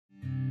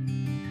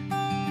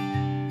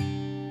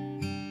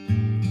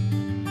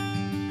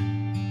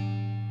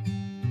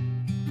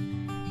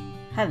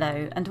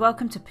Hello and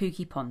welcome to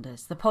Pooky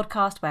Ponders, the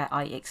podcast where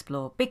I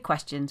explore big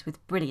questions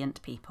with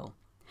brilliant people.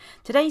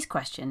 Today's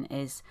question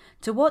is,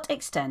 to what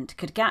extent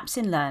could gaps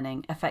in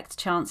learning affect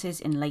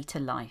chances in later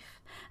life?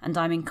 And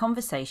I'm in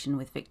conversation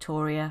with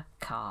Victoria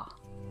Carr.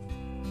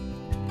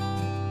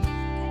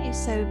 Okay,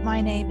 so my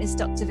name is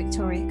Dr.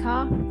 Victoria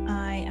Carr.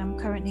 I am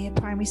currently a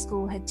primary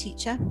school head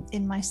teacher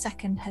in my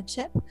second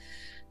headship.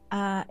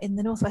 In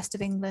the northwest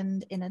of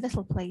England in a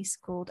little place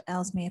called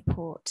Ellesmere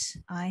Port.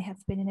 I have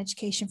been in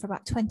education for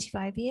about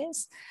 25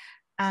 years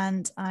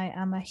and I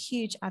am a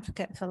huge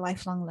advocate for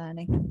lifelong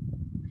learning.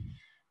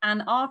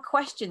 And our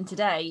question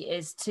today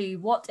is, to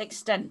what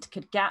extent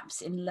could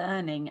gaps in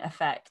learning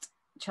affect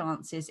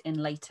chances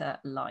in later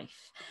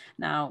life?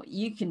 Now,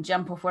 you can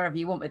jump off wherever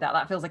you want with that.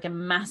 That feels like a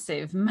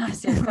massive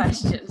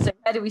question. So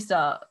where do we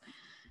start?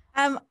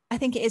 I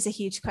think it is a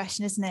huge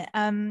question, isn't it?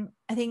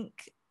 I think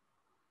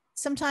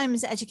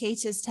sometimes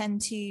educators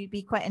tend to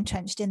be quite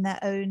entrenched in their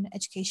own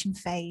education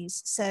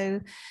phase. So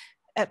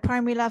at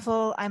primary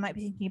level, I might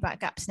be thinking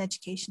about gaps in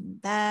education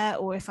there,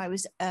 or if I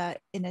was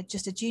in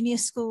just a junior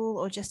school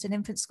or just an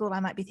infant school, I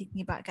might be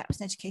thinking about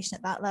gaps in education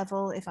at that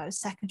level. If I was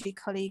secondary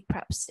colleague,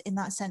 perhaps in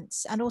that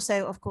sense, and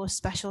also, of course,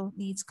 special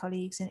needs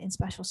colleagues in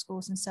special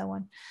schools and so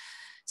on.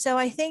 So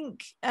I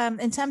think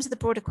in terms of the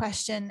broader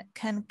question,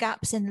 can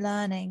gaps in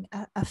learning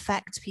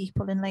affect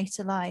people in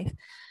later life?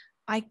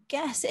 I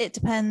guess it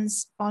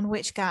depends on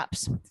which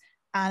gaps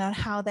and on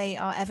how they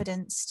are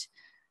evidenced.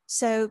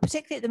 So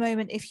particularly at the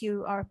moment, if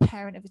you are a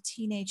parent of a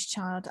teenage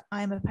child,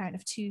 I'm a parent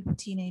of two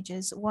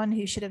teenagers, one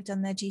who should have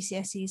done their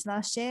GCSEs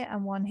last year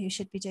and one who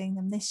should be doing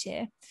them this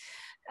year.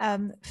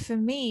 For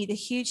me, the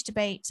huge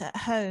debate at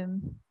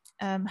home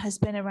has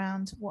been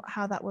around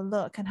how that will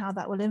look and how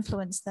that will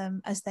influence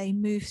them as they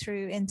move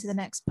through into the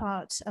next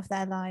part of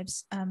their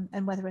lives,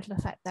 and whether it'll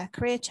affect their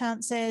career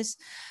chances,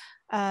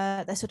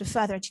 their sort of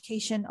further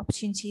education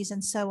opportunities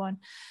and so on.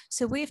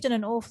 So we've done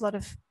an awful lot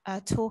of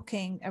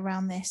talking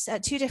around this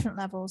at two different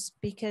levels,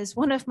 because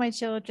one of my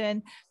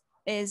children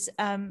is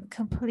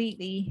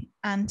completely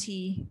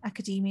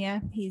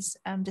anti-academia. He's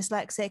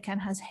dyslexic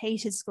and has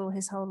hated school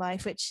his whole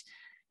life, which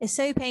is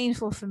so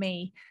painful for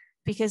me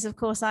because, of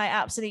course, I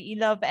absolutely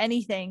love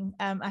anything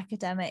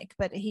academic,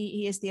 but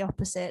he is the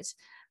opposite.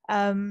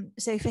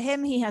 So for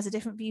him, he has a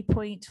different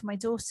viewpoint. For my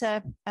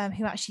daughter,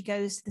 who actually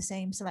goes to the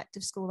same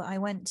selective school that I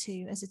went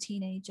to as a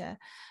teenager,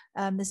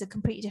 there's a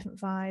completely different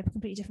vibe,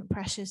 completely different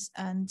pressures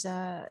and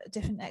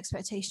different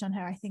expectation on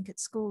her, I think, at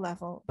school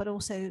level, but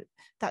also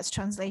that's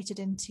translated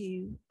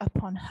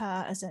upon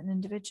her as an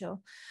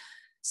individual.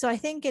 So I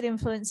think it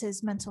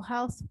influences mental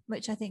health,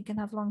 which I think can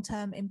have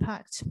long-term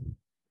impact,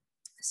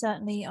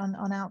 certainly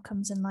on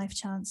outcomes and life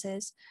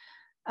chances.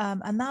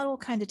 And that all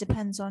kind of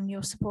depends on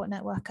your support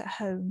network at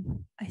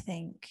home, I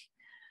think.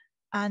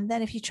 And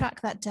then if you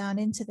track that down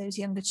into those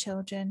younger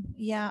children,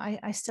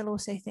 I still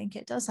also think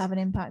it does have an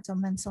impact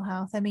on mental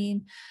health. I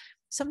mean,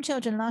 some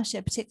children last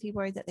year particularly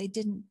worried that they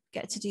didn't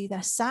get to do their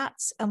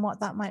SATs and what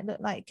that might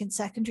look like in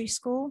secondary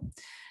school.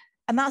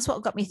 And that's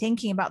what got me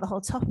thinking about the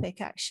whole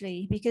topic,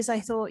 actually, because I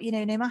thought,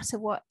 no matter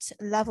what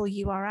level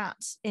you are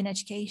at in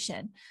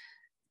education,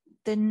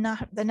 the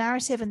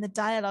narrative and the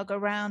dialogue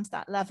around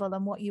that level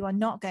and what you are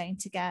not going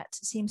to get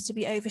seems to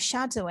be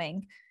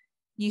overshadowing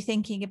you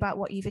thinking about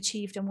what you've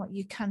achieved and what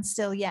you can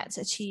still yet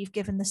achieve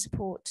given the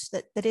support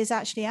that is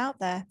actually out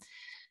there.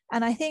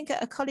 And I think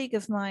a colleague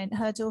of mine,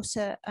 her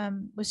daughter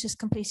was just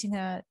completing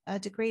her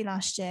degree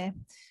last year,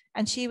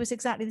 and she was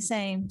exactly the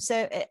same.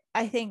 So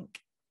I think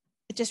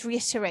it just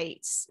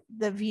reiterates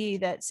the view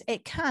that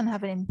it can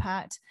have an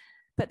impact,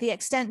 but the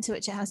extent to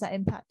which it has that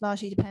impact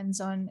largely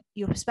depends on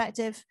your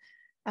perspective,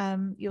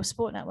 your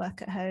support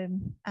network at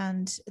home,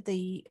 and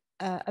the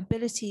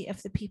ability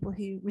of the people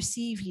who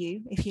receive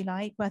you, if you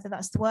like, whether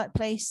that's the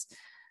workplace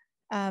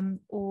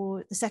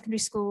or the secondary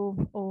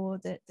school or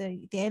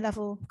the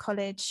A-level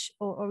college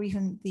or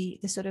even the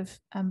sort of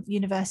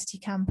university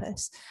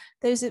campus.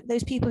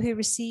 Those people who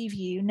receive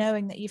you,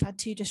 knowing that you've had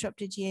two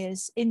disrupted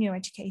years in your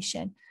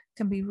education,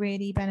 can be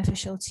really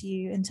beneficial to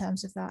you in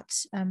terms of that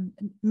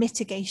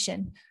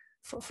mitigation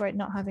for it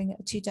not having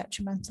too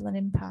detrimental an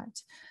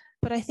impact.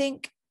 But I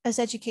think as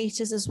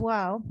educators as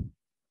well,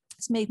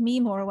 it's made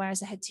me more aware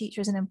as a head teacher,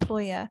 as an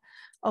employer,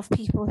 of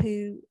people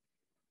who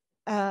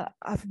are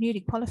newly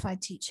qualified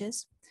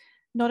teachers.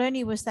 Not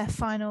only was their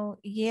final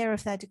year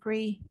of their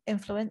degree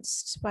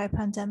influenced by a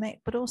pandemic,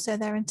 but also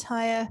their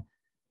entire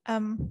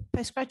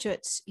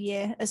postgraduate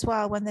year as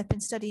well, when they've been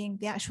studying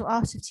the actual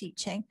art of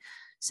teaching.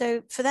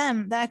 So for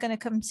them, they're going to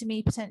come to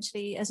me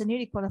potentially as a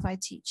newly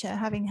qualified teacher,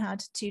 having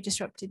had two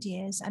disrupted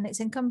years. And it's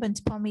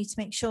incumbent upon me to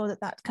make sure that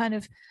that kind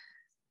of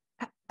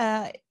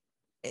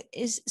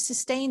is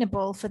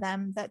sustainable for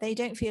them, that they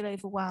don't feel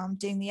overwhelmed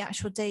doing the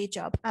actual day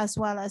job, as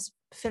well as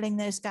filling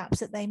those gaps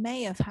that they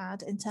may have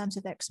had in terms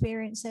of their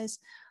experiences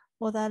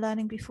or their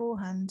learning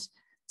beforehand.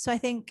 So I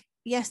think,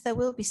 yes, there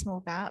will be small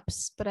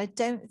gaps, but I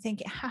don't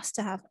think it has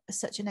to have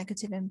such a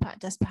negative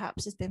impact as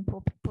perhaps has been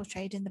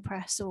portrayed in the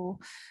press or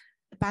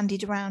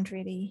bandied around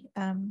really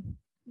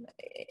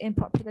in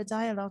popular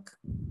dialogue.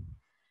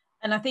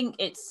 And I think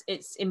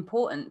it's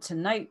important to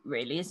note,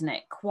 really, isn't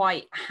it,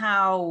 quite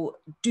how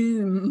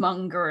doom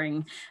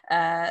mongering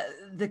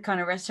the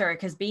kind of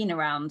rhetoric has been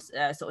around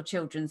sort of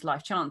children's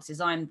life chances.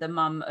 I'm the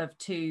mum of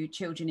 2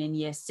 children in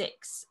year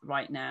 6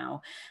 right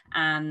now,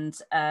 and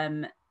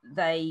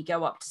they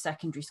go up to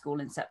secondary school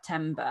in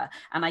September,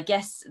 and I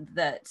guess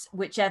that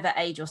whichever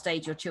age or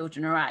stage your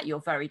children are at, you're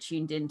very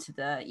tuned into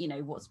the, you know,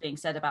 what's being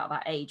said about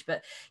that age.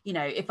 But, you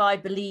know, if I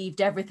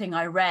believed everything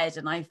I read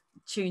and I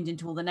tuned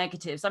into all the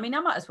negatives, I mean, I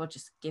might as well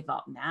just give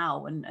up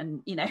now,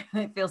 and you know,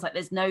 it feels like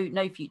there's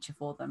no future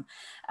for them,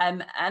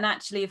 and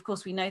actually, of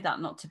course, we know that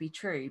not to be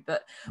true.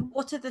 But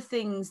what are the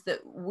things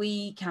that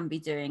we can be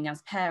doing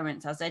as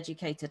parents, as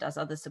educated, as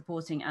other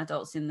supporting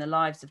adults in the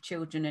lives of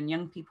children and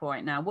young people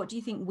right now? What do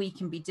you think we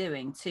can be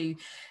doing to,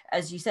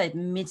 as you said,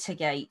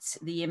 mitigate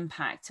the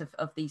impact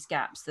of these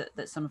gaps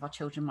that some of our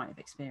children might have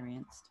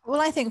experienced?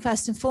 Well, I think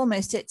first and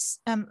foremost, it's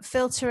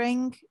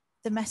filtering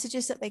the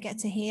messages that they get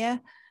to hear.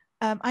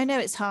 I know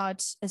it's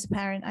hard as a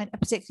parent,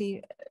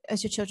 particularly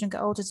as your children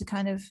get older, to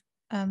kind of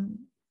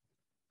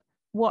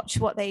watch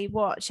what they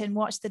watch and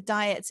watch the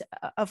diet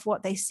of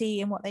what they see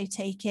and what they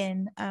take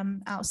in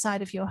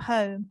outside of your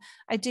home.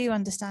 I do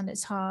understand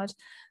it's hard,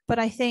 but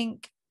I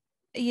think,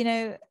 you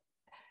know,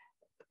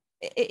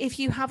 if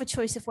you have a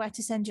choice of where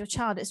to send your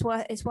child, it's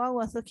well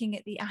worth looking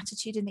at the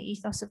attitude and the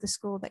ethos of the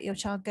school that your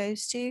child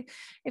goes to.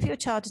 If your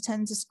child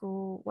attends a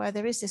school where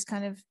there is this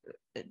kind of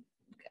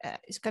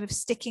it's kind of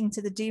sticking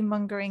to the doom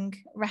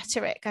mongering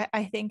rhetoric,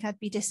 I think I'd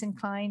be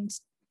disinclined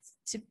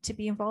to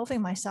be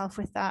involving myself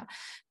with that.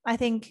 I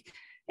think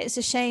it's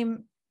a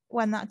shame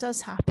when that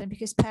does happen,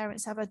 because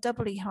parents have a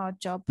doubly hard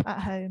job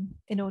at home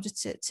in order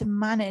to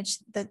manage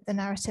the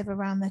narrative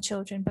around their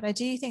children. But I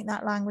do think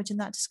that language and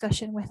that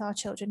discussion with our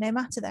children, no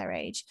matter their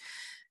age,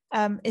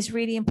 is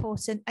really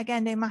important.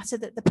 Again, no matter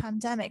that the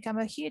pandemic, I'm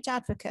a huge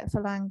advocate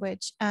for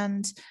language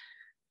and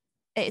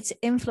its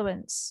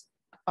influence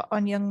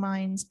on young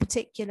minds,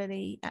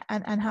 particularly,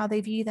 and how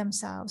they view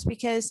themselves,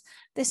 because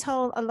this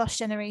whole a lost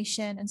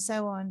generation and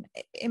so on,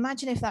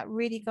 imagine if that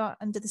really got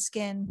under the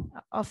skin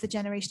of the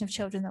generation of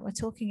children that we're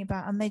talking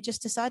about, and they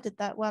just decided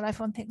that, well,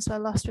 everyone thinks we're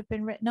lost, we've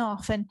been written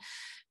off. And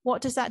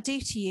what does that do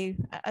to you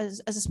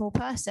as a small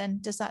person?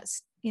 Does that,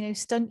 you know,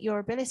 stunt your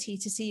ability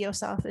to see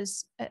yourself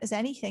as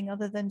anything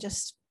other than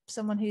just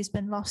someone who's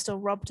been lost or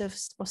robbed of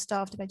or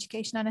starved of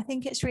education? And I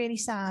think it's really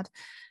sad,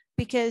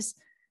 because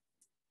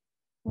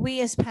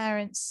we as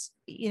parents,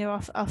 you know,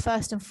 our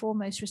first and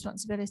foremost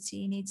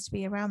responsibility needs to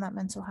be around that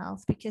mental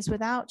health, because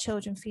without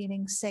children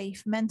feeling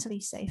safe, mentally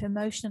safe,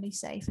 emotionally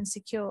safe and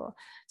secure,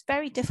 it's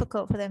very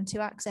difficult for them to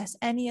access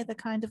any other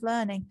kind of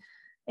learning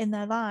in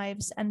their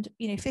lives. And,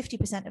 you know,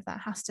 50% of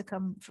that has to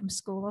come from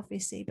school,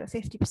 obviously, but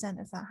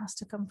 50% of that has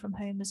to come from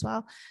home as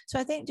well. So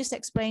I think just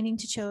explaining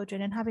to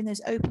children and having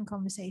those open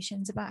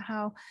conversations about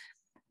how,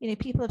 you know,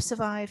 people have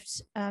survived,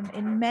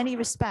 in many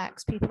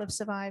respects, people have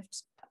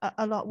survived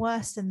a lot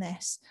worse than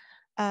this,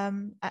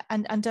 and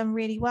done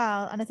really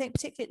well. And I think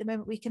particularly at the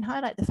moment we can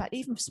highlight the fact,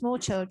 even for small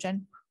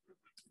children,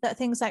 that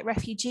things like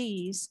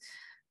refugees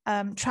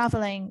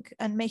traveling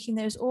and making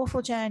those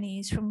awful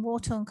journeys from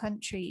war-torn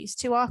countries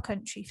to our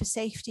country for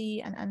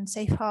safety and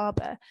safe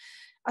harbour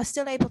are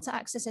still able to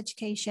access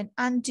education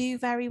and do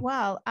very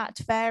well at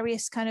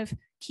various kind of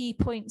key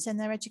points in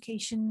their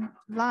education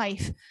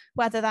life,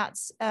 whether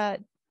that's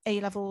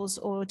A-levels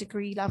or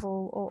degree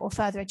level or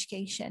further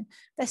education.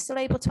 They're still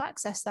able to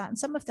access that. And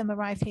some of them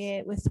arrive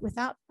here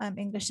without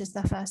English as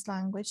their first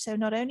language. So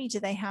not only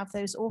do they have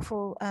those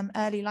awful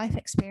early life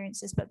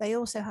experiences, but they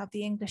also have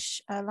the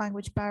English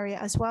language barrier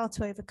as well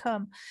to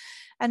overcome.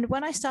 And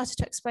when I started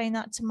to explain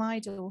that to my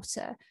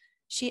daughter,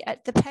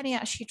 the penny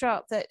actually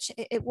dropped that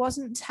it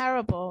wasn't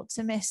terrible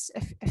to miss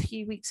a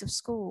few weeks of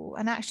school.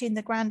 And actually, in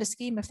the grander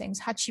scheme of things,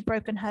 had she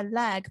broken her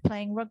leg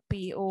playing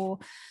rugby, or,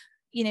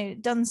 you know,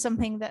 done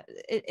something that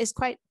is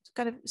quite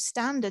kind of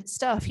standard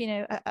stuff, you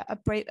know,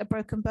 a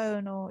broken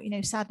bone, or, you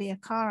know, sadly a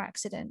car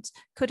accident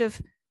could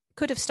have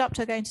stopped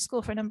her going to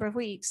school for a number of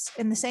weeks,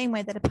 in the same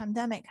way that a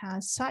pandemic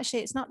has. So actually,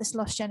 it's not this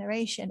lost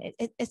generation.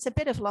 It's a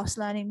bit of lost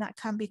learning that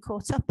can be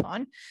caught up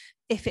on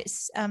if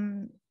it's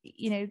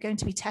you know, going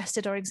to be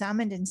tested or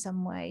examined in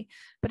some way,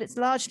 but it's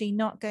largely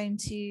not going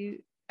to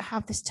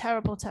have this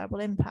terrible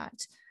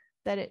impact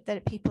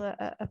that people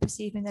are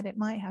perceiving that it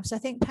might have. So I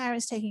think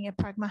parents taking a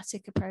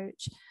pragmatic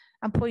approach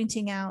and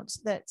pointing out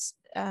that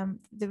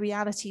the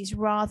realities,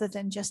 rather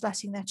than just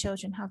letting their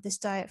children have this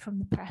diet from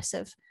the press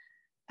of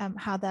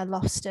how they're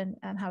lost and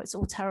how it's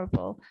all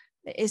terrible,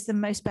 is the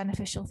most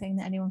beneficial thing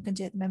that anyone can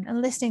do at the moment.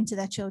 And listening to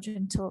their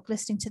children talk,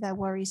 listening to their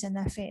worries and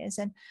their fears,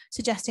 and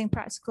suggesting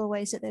practical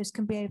ways that those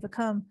can be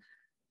overcome.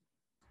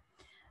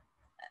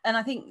 And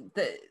I think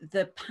that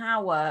the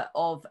power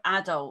of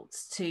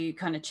adults to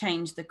kind of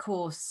change the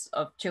course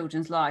of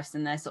children's lives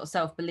and their sort of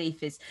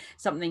self-belief is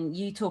something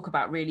you talk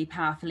about really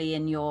powerfully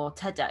in your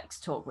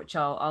TEDx talk, which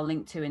I'll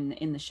link to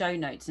in the show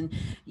notes. And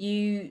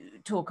you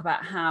talk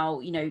about how,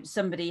 you know,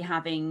 somebody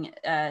having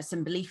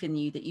some belief in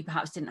you that you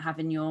perhaps didn't have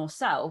in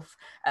yourself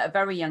at a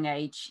very young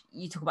age,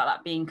 you talk about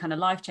that being kind of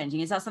life-changing.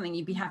 Is that something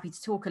you'd be happy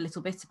to talk a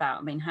little bit about?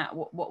 I mean,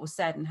 what was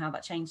said and how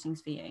that changed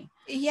things for you?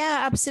 Yeah,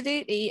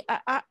 absolutely.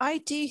 I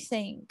do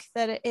think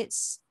that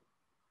it's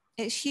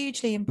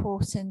hugely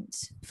important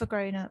for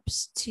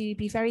grown-ups to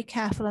be very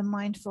careful and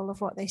mindful of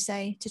what they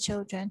say to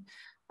children.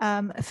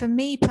 For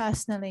me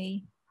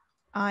personally,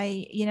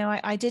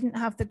 I didn't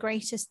have the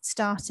greatest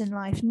start in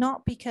life,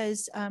 not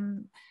because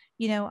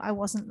I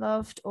wasn't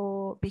loved,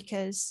 or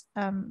because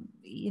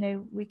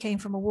we came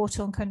from a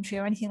war-torn country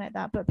or anything like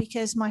that, but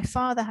because my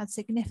father had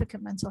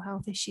significant mental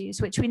health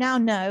issues, which we now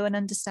know and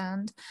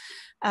understand.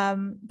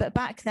 But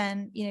back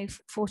then,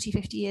 40,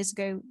 50 years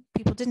ago,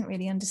 people didn't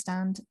really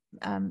understand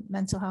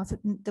mental health.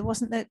 There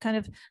wasn't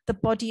the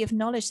body of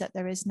knowledge that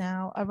there is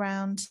now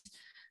around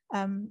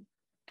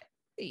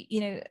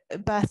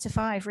birth to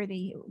 5.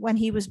 Really, when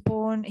he was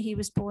born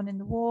in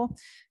the war.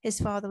 His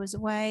father was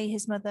away.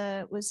 His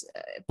mother was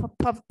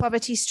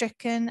poverty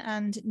stricken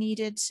and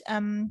needed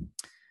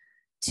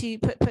to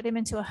put him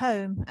into a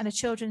home, and a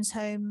children's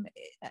home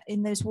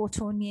in those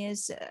war-torn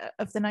years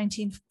of the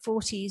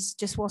 1940s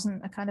just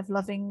wasn't a kind of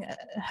loving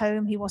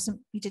home. He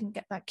didn't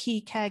get that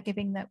key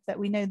caregiving that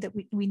we know that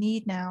we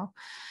need now.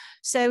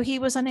 So he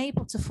was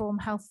unable to form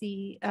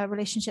healthy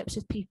relationships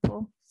with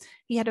people.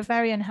 He had a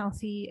very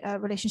unhealthy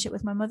relationship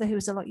with my mother, who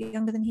was a lot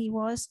younger than he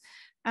was,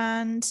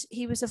 and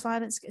he was a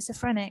violent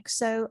schizophrenic.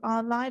 So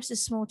our lives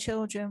as small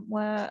children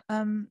were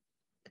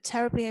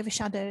terribly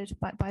overshadowed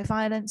by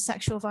violence,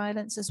 sexual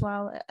violence, as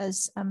well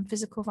as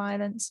physical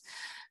violence.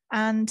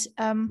 And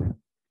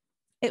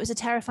it was a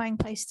terrifying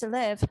place to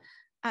live.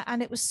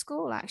 And it was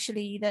school,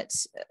 actually, that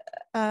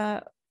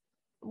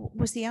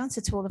was the answer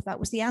to all of that,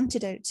 was the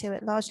antidote to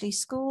it, largely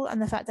school, and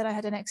the fact that I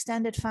had an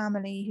extended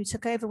family who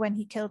took over when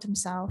he killed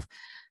himself,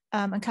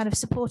 and kind of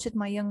supported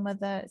my young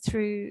mother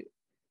through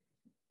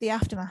the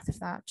aftermath of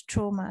that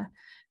trauma.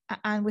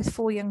 And with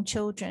 4 young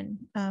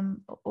children,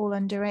 all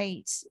under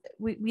 8,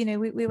 we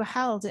were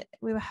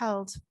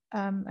held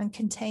and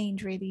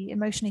contained, really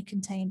emotionally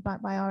contained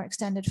by our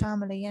extended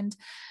family. And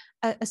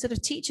a sort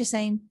of teacher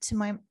saying to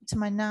my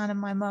nan and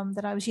my mum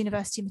that I was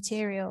university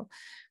material,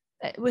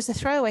 it was a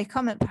throwaway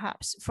comment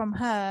perhaps from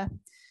her,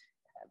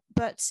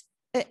 but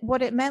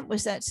what it meant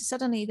was that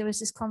suddenly there was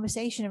this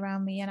conversation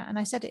around me, and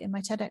I said it in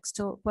my TEDx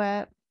talk,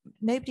 where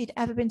nobody had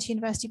ever been to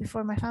university before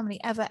in my family,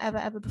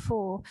 ever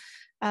before.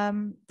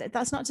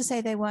 That's not to say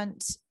they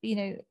weren't,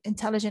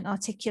 intelligent,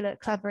 articulate,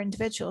 clever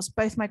individuals.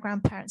 Both my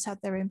grandparents had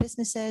their own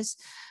businesses.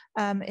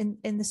 In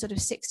the sort of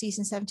 60s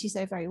and 70s,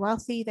 they were very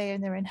wealthy. They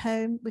owned their own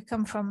home. We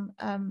come from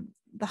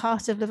the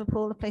heart of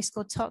Liverpool, a place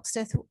called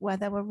Toxteth, where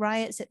there were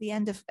riots at the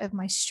end of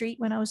my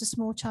street when I was a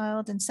small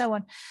child, and so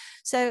on.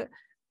 So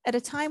at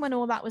a time when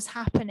all that was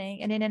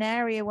happening, and in an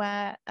area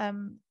where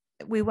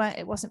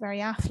it wasn't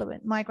very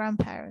affluent, my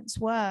grandparents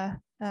were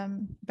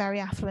very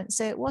affluent.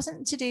 So it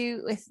wasn't to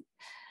do with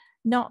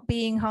not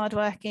being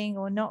hardworking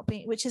or not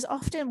being, which is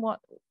often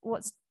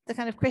what's the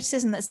kind of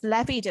criticism that's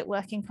levied at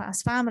working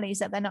class families,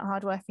 that they're not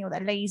hardworking or they're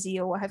lazy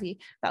or what have you.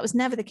 That was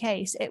never the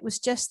case. It was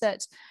just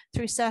that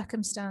through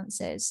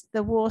circumstances,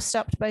 the war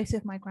stopped both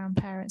of my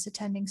grandparents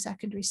attending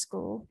secondary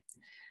school.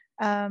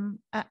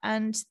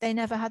 And they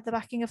never had the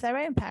backing of their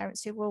own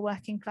parents, who were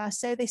working class.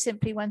 So they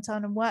simply went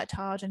on and worked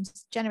hard and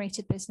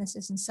generated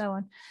businesses and so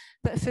on.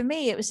 But for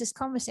me, it was this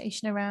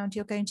conversation around,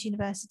 you're going to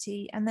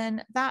university. And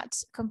then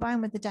that,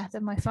 combined with the death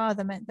of my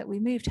father, meant that we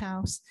moved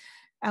house,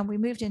 and we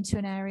moved into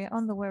an area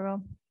on the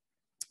Wirral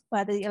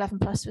where the 11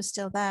 plus was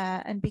still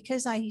there. And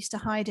because I used to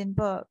hide in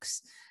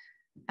books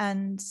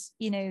and,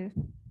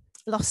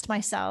 lost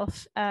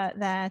myself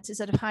there to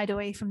sort of hide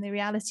away from the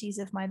realities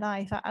of my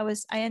life,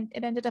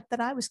 it ended up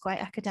that I was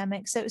quite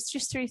academic. So it was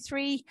just through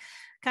 3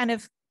 kind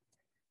of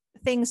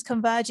things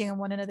converging on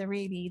one another,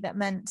 really, that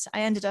meant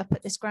I ended up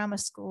at this grammar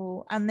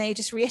school, and they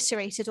just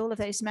reiterated all of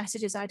those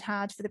messages I'd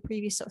had for the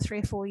previous sort of 3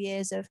 or 4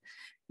 years of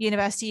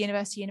university. And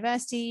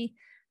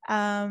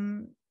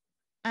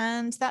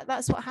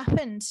that's what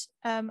happened.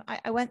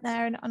 I went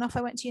there and off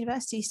I went to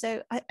university.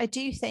 So I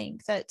do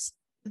think that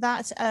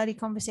early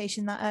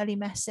conversation, that early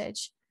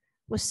message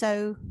was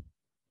so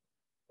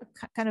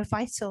kind of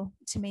vital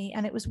to me.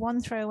 And it was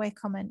one throwaway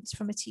comment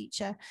from a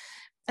teacher.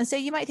 And so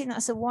you might think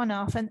that's a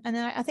one-off. And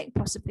I think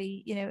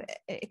possibly,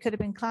 it could have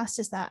been classed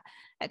as that,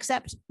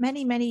 except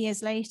many, many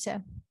years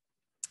later,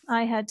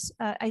 I had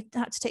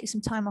to take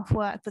some time off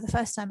work for the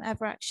first time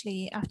ever,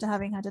 actually, after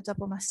having had a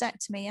double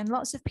mastectomy. And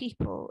lots of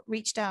people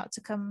reached out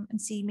to come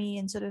and see me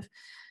and sort of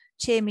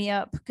cheer me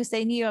up, because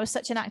they knew I was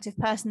such an active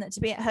person that to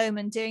be at home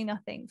and doing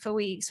nothing for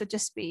weeks would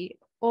just be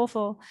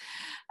awful.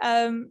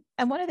 And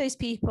one of those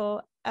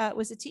people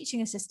was a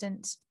teaching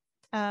assistant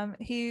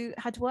who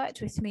had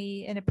worked with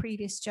me in a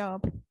previous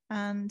job,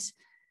 and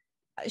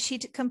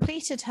she'd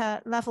completed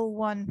her level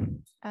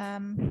 1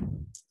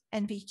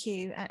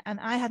 NVQ,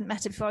 and I hadn't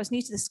met her before. I was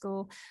new to the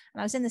school,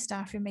 and I was in the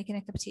staff room making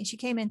a cup of tea, and she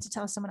came in to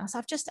tell someone else,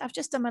 I've just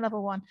done my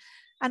level 1.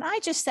 And I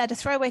just said a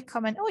throwaway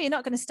comment, oh, you're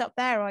not going to stop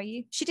there, are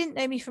you? She didn't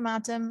know me from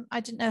Adam.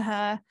 I didn't know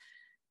her.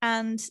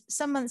 And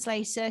some months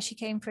later, she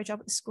came for a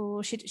job at the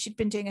school. She'd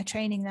been doing a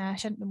training there.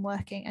 She hadn't been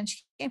working, and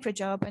she came for a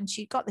job, and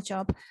she got the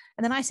job.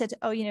 And then I said,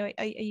 "Oh, you know,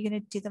 are you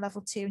going to do the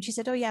level 2?" And she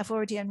said, "Oh yeah, I've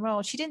already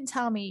enrolled." She didn't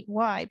tell me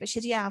why, but she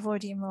said, "Yeah, I've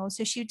already enrolled."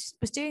 So she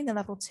was doing the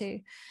level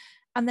 2.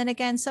 And then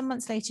again, some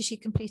months later, she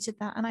completed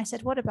that. And I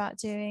said, "What about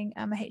doing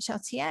a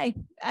HLTA?"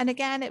 And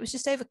again, it was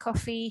just over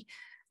coffee.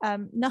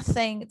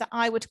 Nothing that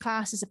I would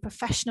class as a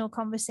professional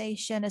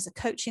conversation, as a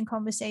coaching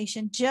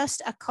conversation,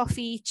 just a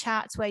coffee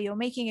chat where you're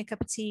making a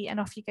cup of tea and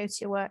off you go to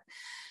your work.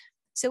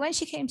 So when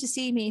she came to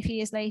see me a few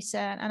years later,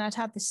 and I'd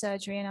had this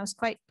surgery and I was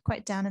quite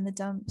down in the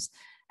dumps,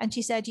 and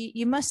she said,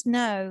 you must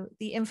know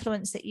the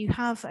influence that you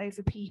have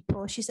over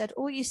people. She said,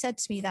 all you said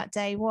to me that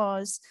day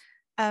was,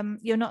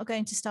 you're not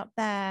going to stop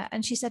there.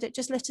 And she said, it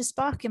just lit a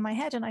spark in my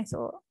head. And I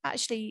thought,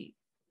 actually,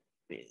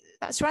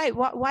 that's right.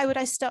 Why would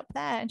I stop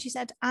there? And she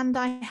said, and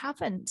I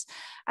haven't.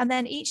 And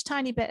then each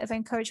tiny bit of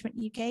encouragement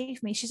you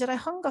gave me, she said, I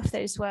hung off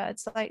those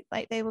words like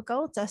they were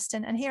gold dust.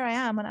 And here I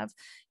am. And I've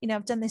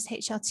done this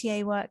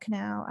HLTA work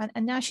now.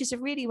 And now she's a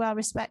really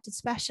well-respected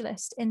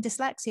specialist in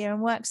dyslexia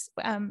and works,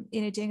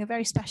 doing a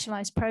very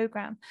specialized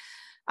program.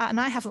 And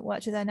I haven't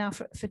worked with her now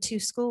for 2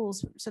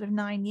 schools, sort of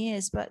 9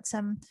 years, but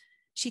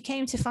she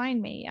came to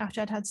find me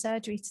after I'd had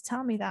surgery to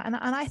tell me that. And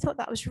I thought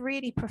that was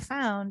really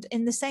profound,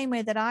 in the same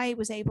way that I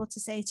was able to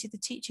say to the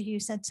teacher who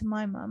said to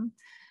my mum,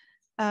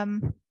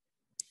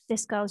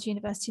 this girl's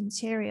university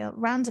material.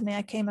 Randomly,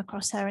 I came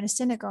across her in a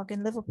synagogue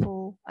in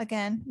Liverpool,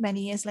 again,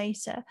 many years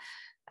later.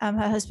 Her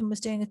husband was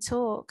doing a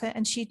talk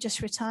and she'd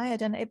just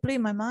retired. And it blew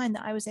my mind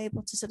that I was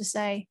able to sort of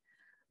say,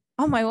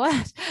 oh my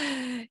word,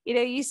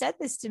 you said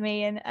this to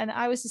me, and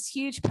I was this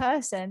huge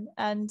person,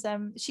 and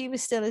she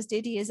was still as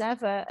diddy as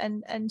ever,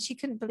 and she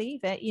couldn't believe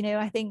it.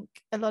 I think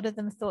a lot of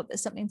them thought that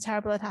something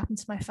terrible had happened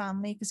to my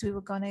family because we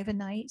were gone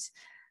overnight.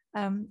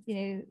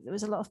 There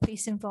was a lot of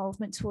police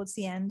involvement towards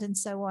the end and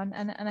so on,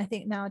 and I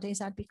think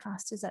nowadays I'd be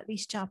classed as at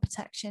least child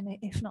protection,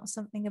 if not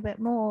something a bit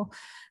more.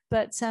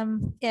 But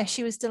yeah,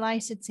 she was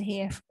delighted to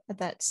hear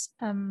that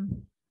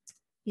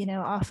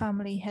our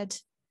family had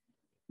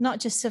not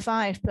just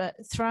survived, but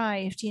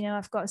thrived.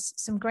 I've got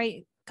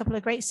couple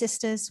of great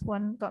sisters.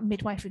 One got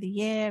midwife of the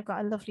year. I've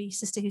got a lovely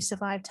sister who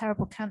survived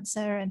terrible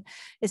cancer and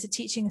is a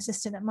teaching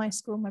assistant at my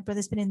school. My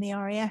brother's been in the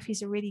RAF.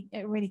 He's a really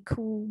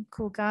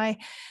cool guy.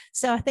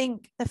 So I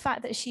think the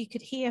fact that she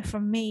could hear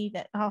from me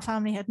that our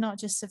family had not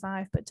just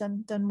survived, but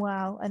done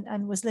well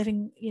and was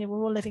living,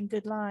 we're all living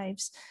good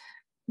lives,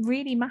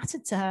 really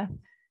mattered to her.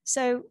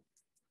 So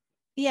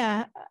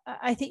yeah,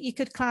 I think you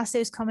could class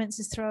those comments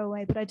as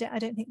throwaway, but I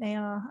don't think they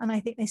are. And I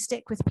think they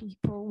stick with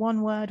people.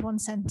 One word, one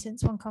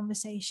sentence, one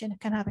conversation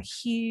can have a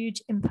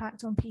huge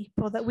impact on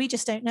people that we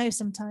just don't know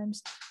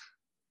sometimes.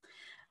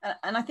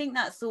 And I think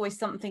that's always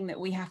something that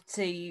we have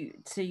to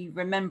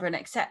remember and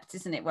accept,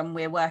 isn't it, when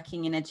we're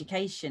working in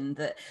education,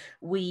 that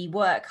we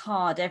work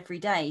hard every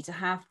day to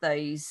have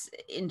those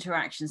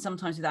interactions,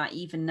 sometimes without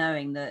even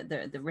knowing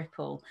the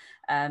ripple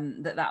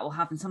that will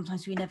happen.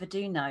 Sometimes we never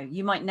do know.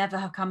 You might never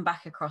have come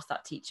back across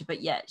that teacher, but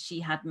yet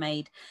she had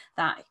made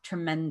that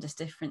tremendous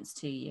difference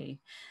to you.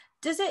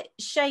 Does it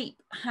shape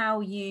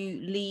how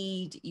you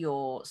lead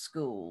your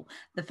school?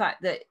 The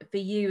fact that for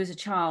you as a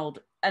child,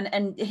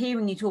 and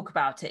hearing you talk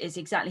about it is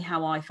exactly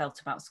how I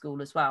felt about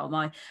school as well.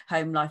 My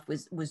home life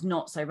was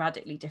not so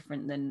radically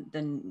different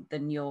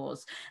than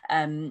yours.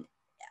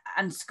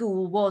 And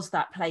school was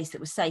that place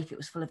that was safe. It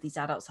was full of these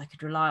adults I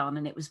could rely on,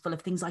 and it was full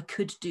of things I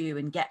could do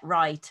and get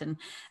right. And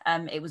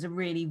it was a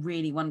really,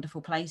 really wonderful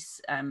place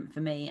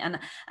for me. And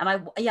I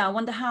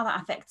wonder how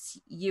that affects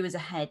you as a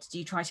head. Do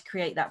you try to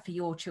create that for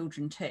your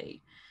children too?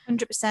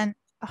 100%.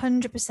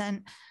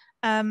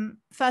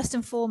 First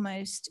and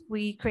foremost,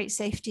 we create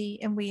safety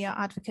and we are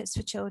advocates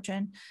for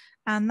children.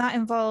 And that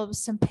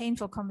involves some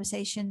painful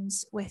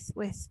conversations with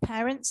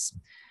parents,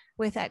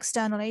 with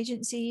external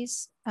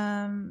agencies,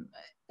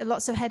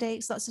 lots of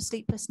headaches, lots of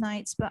sleepless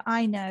nights, but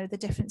I know the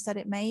difference that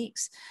it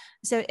makes.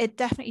 So it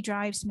definitely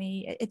drives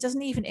me. It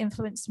doesn't even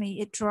influence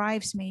me. It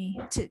drives me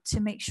to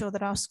make sure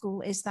that our school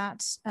is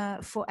that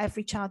for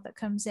every child that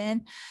comes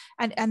in.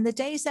 And the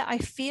days that I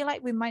feel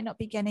like we might not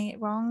be getting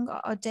it wrong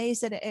are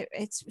days that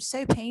it's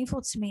so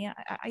painful to me.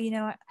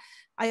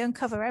 I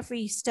uncover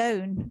every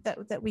stone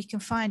that we can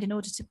find in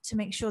order to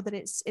make sure that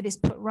it is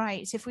put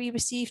right. If we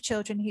receive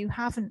children who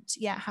haven't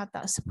yet had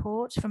that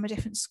support from a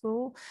different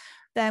school,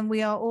 then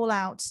we are all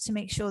out to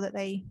make sure that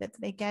they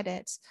get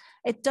it.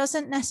 It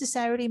doesn't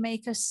necessarily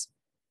make us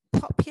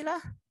popular,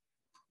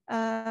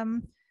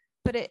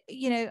 but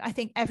I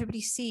think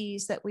everybody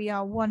sees that we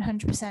are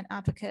 100%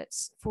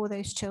 advocates for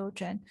those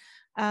children.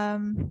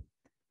 It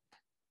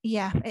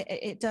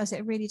does.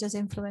 It really does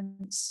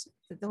influence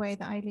the way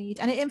that I lead,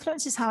 and it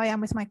influences how I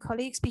am with my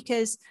colleagues,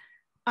 because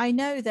I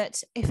know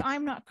that if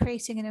I'm not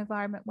creating an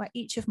environment where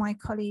each of my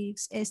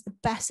colleagues is the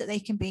best that they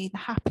can be, the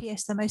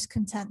happiest, the most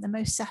content, the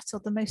most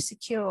settled, the most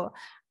secure,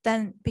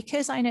 then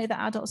because I know that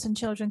adults and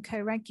children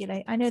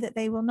co-regulate, I know that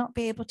they will not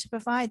be able to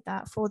provide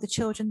that for the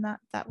children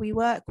that we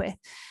work with.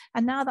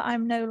 And now that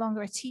I'm no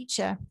longer a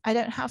teacher, I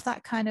don't have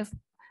that kind of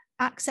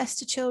access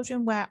to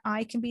children where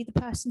I can be the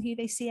person who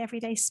they see every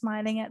day,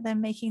 smiling at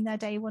them, making their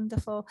day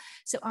wonderful.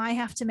 So I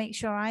have to make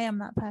sure I am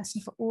that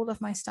person for all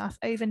of my staff,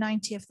 over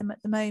 90 of them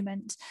at the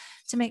moment,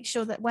 to make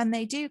sure that when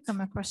they do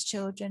come across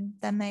children,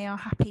 then they are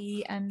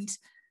happy, and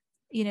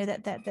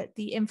that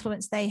the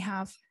influence they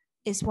have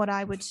is what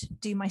I would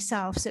do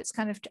myself. So it's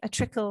kind of a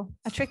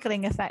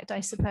trickling effect,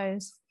 I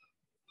suppose.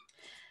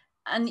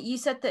 And you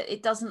said that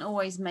it doesn't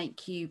always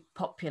make you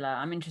popular.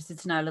 I'm interested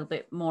to know a little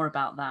bit more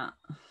about that.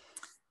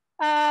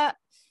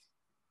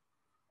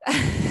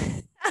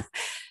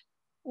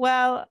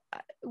 Well,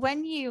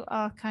 when you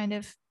are kind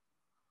of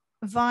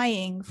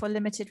vying for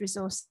limited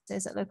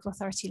resources at local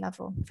authority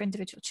level for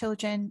individual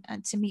children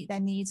and to meet their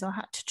needs, or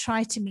to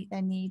try to meet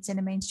their needs in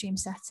a mainstream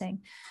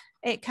setting,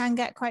 it can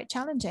get quite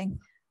challenging.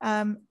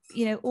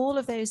 All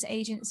of those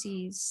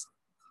agencies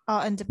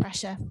are under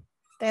pressure.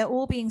 They're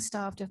all being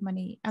starved of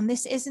money. And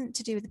this isn't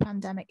to do with the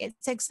pandemic.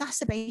 It's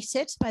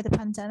exacerbated by the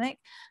pandemic,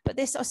 but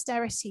this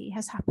austerity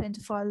has happened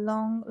for a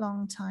long,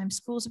 long time.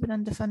 Schools have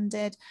been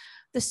underfunded.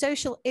 The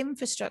social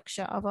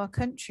infrastructure of our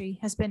country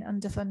has been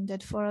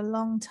underfunded for a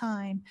long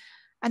time.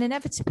 And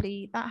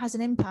inevitably, that has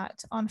an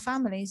impact on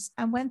families.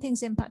 And when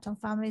things impact on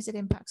families, it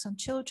impacts on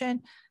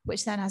children,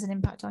 which then has an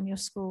impact on your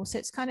school. So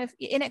it's kind of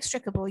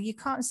inextricable. You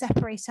can't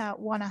separate out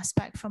one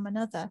aspect from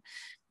another.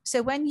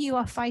 So when you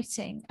are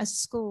fighting as a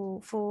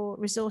school for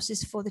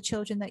resources for the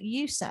children that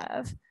you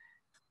serve,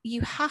 you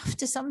have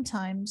to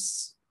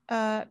sometimes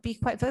be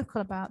quite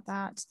vocal about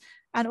that.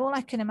 And all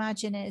I can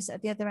imagine is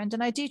at the other end,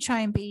 and I do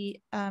try and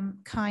be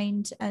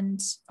kind and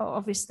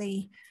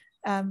obviously,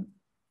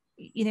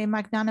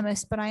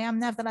 magnanimous, but I am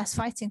nevertheless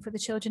fighting for the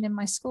children in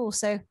my school.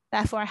 So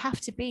therefore I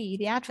have to be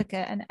the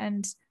advocate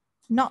and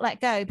not let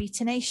go, be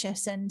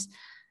tenacious. And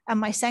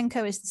my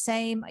Senko is the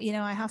same.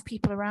 I have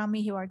people around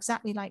me who are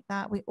exactly like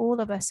that. All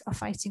of us are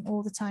fighting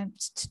all the time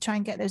to try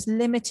and get those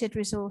limited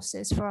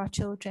resources for our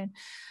children.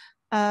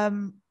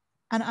 And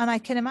I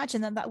can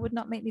imagine that would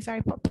not make me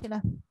very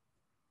popular.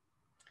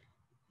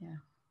 Yeah.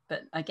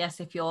 But I guess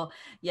if you're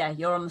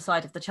on the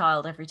side of the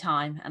child every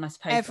time, and I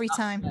suppose every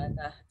time,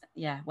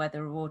 where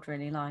the reward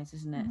really lies,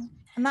 isn't it?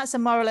 And that's a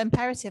moral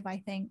imperative, I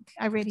think.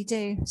 I really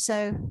do.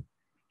 So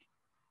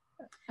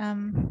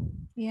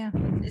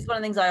it's one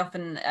of the things I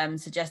often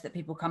suggest that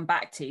people come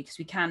back to, because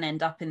we can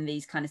end up in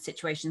these kind of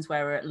situations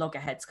where we're at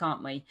loggerheads,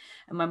 can't we?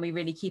 And when we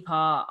really keep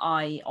our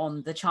eye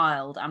on the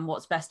child and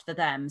what's best for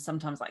them,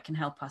 sometimes that can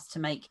help us to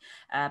make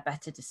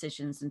better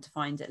decisions and to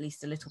find at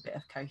least a little bit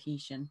of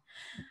cohesion.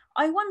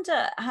 I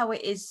wonder how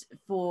it is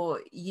for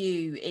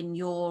you in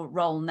your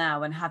role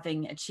now, and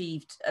having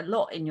achieved a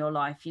lot in your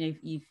life.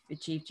 You've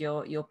achieved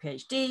your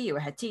PhD, you're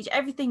a head teacher,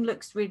 everything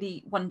looks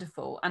really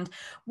wonderful. And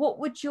what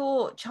would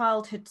your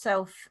childhood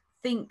self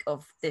think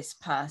of this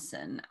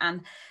person,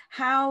 and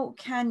how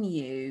can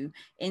you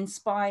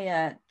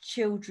inspire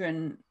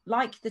children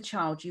like the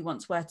child you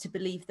once were to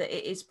believe that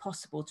it is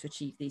possible to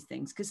achieve these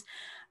things? Because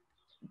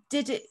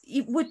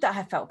would that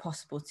have felt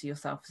possible to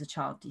yourself as a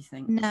child, do you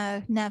think?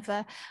 No,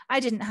 never. I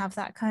didn't have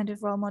that kind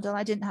of role model.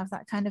 I didn't have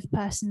that kind of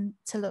person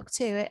to look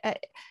to.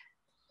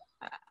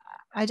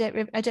 I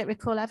don't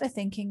recall ever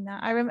thinking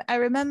that. I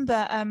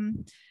remember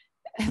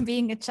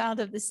being a child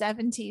of the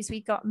 70s,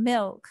 we got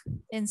milk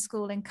in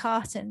school in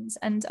cartons,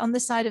 and on the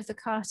side of the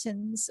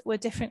cartons were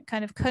different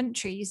kind of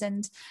countries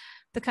and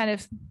the kind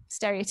of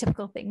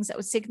stereotypical things that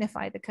would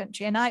signify the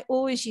country. And I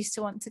always used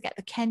to want to get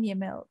the Kenya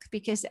milk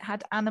because it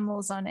had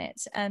animals on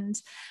it. And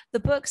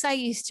the books I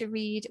used to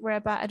read were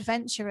about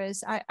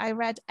adventurers. I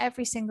read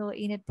every single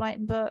Enid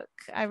Blyton book.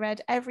 I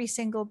read every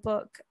single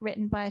book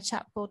written by a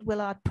chap called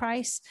Willard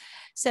Price.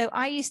 So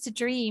I used to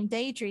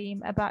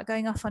daydream about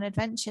going off on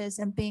adventures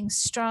and being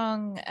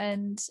strong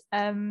and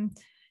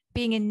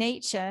being in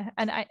nature.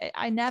 And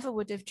I never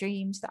would have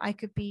dreamed that I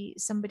could be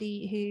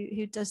somebody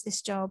who does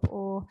this job,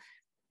 or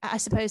I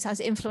suppose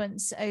has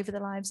influence over the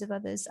lives of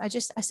others. I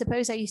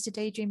suppose I used to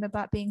daydream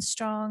about being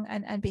strong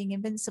and being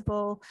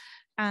invincible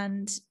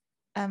and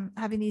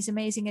having these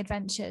amazing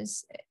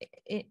adventures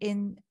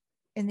in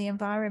the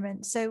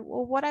environment. So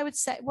what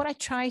I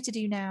try to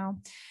do now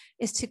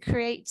is to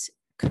create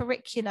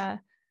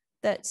curricula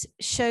that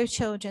show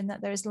children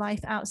that there is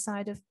life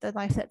outside of the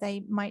life that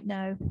they might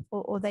know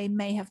or they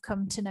may have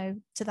come to know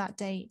to that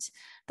date.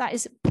 That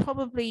is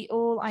probably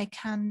all I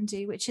can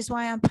do, which is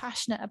why I'm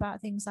passionate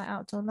about things like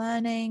outdoor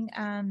learning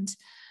and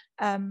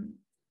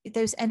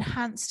those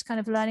enhanced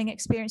kind of learning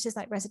experiences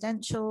like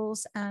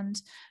residentials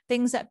and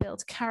things that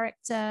build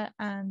character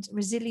and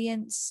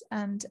resilience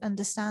and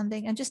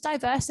understanding and just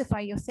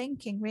diversify your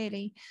thinking,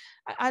 really.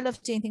 I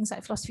love doing things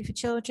like philosophy for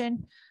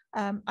children.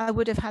 I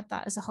would have had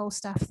that as a whole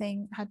staff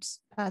thing had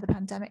the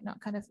pandemic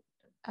not kind of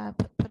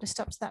put a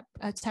stop to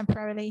that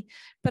temporarily.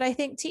 But I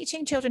think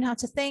teaching children how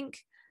to think,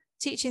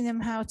 teaching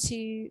them how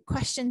to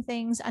question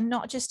things and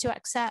not just to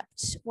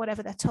accept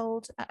whatever they're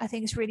told, I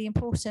think is really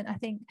important. I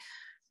think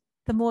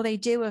the more they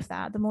do of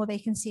that, the more they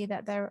can see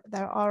that there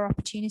are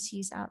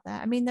opportunities out there.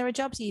 I mean, there are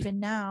jobs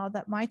even now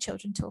that my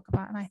children talk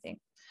about, and I think,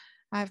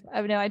 I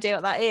have no idea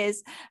what that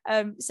is.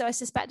 So I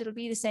suspect it'll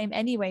be the same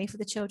anyway for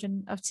the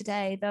children of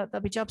today. There'll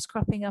be jobs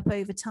cropping up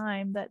over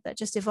time that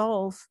just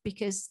evolve,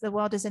 because the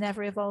world is an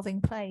ever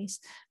evolving place.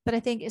 But I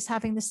think it's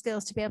having the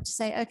skills to be able to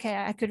say, okay,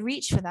 I could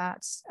reach for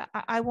that.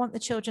 I want the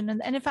children,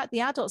 and in fact,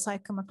 the adults I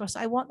come across,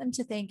 I want them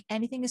to think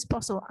anything is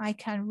possible, I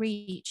can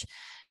reach.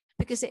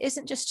 Because it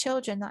isn't just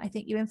children that I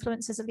think you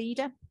influence as a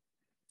leader.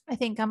 I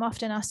think I'm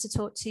often asked to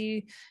talk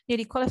to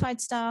newly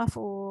qualified staff,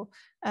 or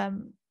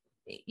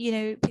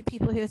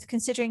people who are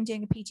considering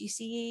doing a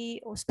PGCE,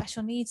 or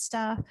special needs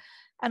staff.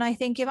 And I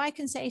think if I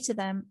can say to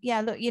them,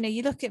 yeah, look,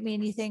 you look at me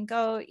and you think,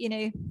 oh,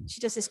 she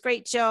does this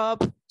great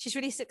job, she's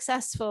really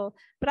successful,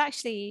 but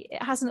actually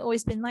it hasn't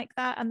always been like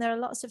that. And there are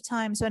lots of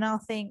times when I'll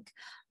think,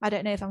 I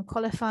don't know if I'm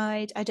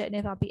qualified, I don't know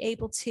if I'll be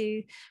able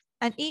to.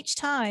 And each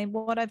time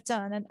what I've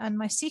done, and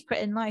my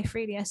secret in life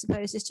really, I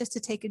suppose, is just to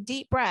take a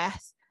deep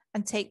breath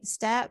and take the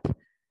step.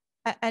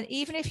 And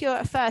even if you're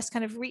at first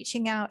kind of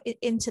reaching out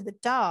into the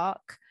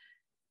dark,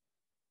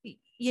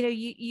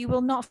 you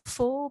will not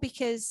fall,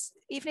 because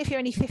even if you're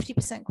only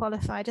 50%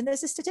 qualified, and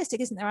there's a statistic,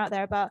 isn't there, out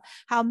there about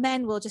how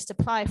men will just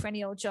apply for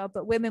any old job,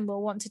 but women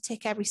will want to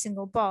tick every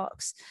single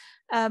box.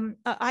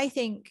 I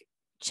think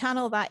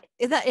channel that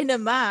inner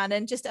man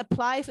and just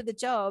apply for the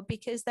job,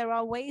 because there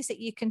are ways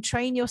that you can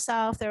train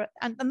yourself there.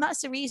 And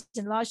that's the reason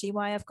largely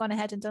why I've gone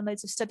ahead and done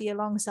loads of study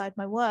alongside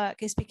my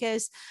work, is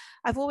because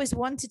I've always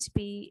wanted to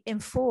be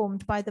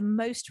informed by the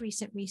most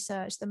recent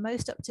research, the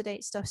most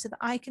up-to-date stuff, so that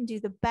I can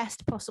do the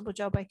best possible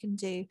job I can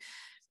do.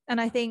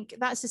 And I think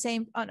that's the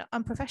same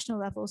on professional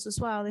levels as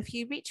well. If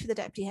you reach for the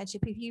deputy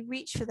headship, if you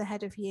reach for the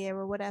head of year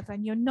or whatever,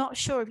 and you're not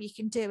sure if you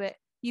can do it,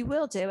 you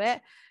will do it.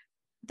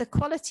 The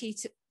quality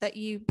that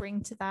you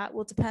bring to that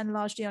will depend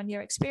largely on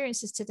your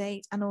experiences to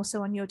date, and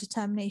also on your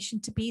determination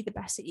to be the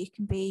best that you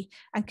can be,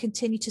 and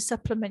continue to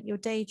supplement your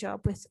day job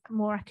with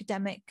more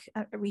academic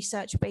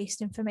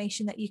research-based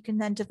information that you can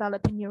then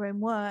develop in your own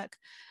work.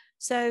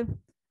 So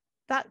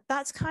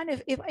that's kind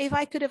of, if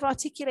I could have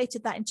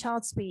articulated that in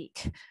child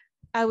speak,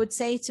 I would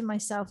say to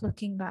myself,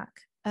 looking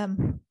back,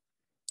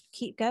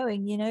 keep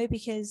going,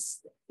 because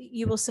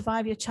you will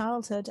survive your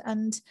childhood.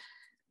 And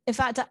in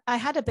fact, I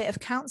had a bit of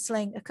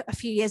counselling a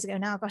few years ago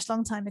now, gosh,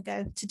 long time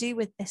ago, to do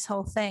with this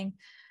whole thing.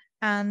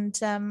 And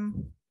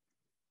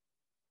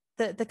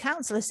the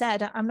counsellor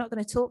said, I'm not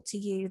going to talk to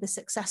you, the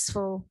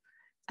successful,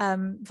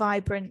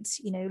 vibrant,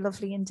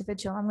 lovely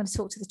individual. I'm going to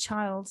talk to the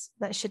child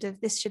this should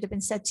have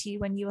been said to you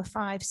when you were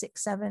 5,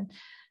 6, 7.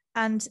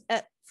 And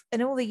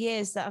in all the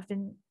years that I've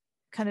been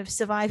kind of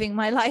surviving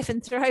my life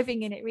and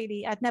thriving in it,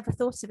 really, I'd never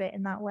thought of it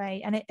in that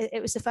way. And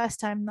it was the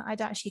first time that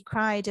I'd actually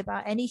cried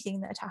about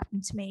anything that had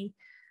happened to me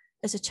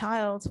as a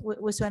child,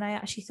 was when I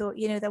actually thought,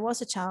 there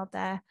was a child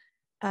there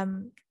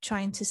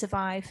trying to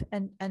survive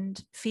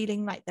and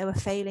feeling like they were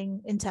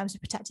failing in terms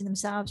of protecting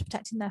themselves,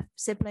 protecting their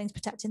siblings,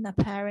 protecting their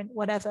parent,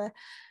 whatever.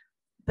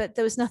 But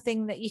there was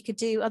nothing that you could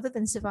do other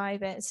than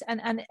survive it.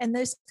 And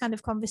those kind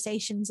of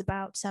conversations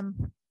about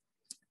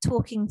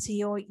talking to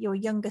your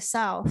younger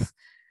self,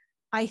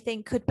 I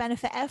think could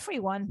benefit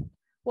everyone.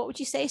 What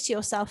would you say to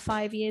yourself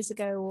 5 years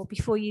ago, or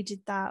before you did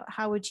that?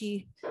 How would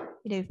you,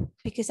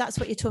 because that's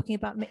what you're talking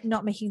about,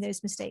 not making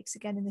those mistakes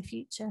again in the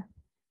future.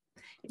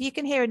 If you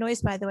can hear a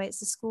noise, by the way, it's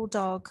the school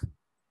dog.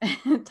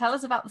 Tell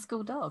us about the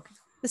school dog.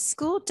 The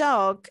school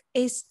dog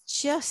is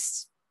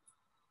just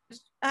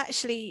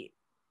actually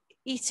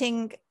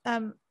eating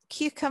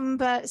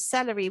cucumber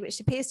celery, which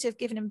appears to have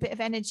given him a bit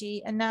of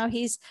energy. And now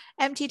he's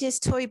emptied his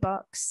toy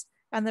box,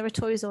 and there are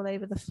toys all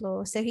over the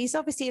floor. So he's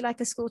obviously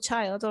like a school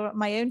child, or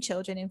my own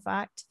children, in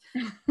fact,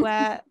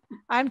 where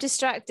I'm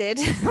distracted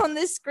on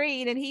the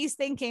screen and he's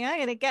thinking, I'm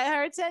going to get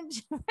her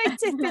attention by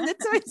tipping the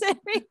toys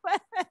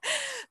everywhere.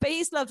 But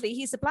he's lovely.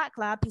 He's a black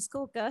lab. He's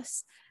called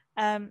Gus.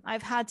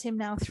 I've had him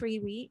now 3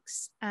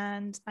 weeks,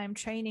 and I'm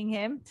training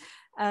him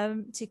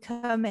to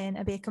come in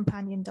and be a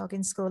companion dog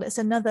in school. It's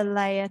another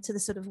layer to the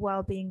sort of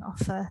well-being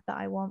offer that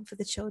I want for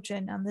the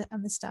children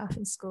and the staff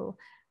in school.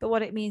 But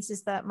what it means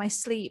is that my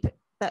sleep,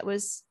 that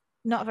was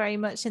not very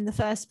much in the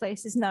first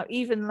place, is now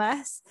even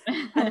less.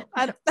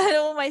 and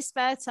all my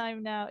spare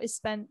time now is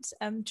spent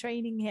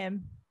training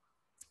him.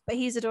 But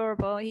he's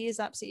adorable. He is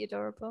absolutely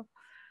adorable.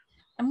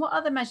 And what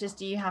other measures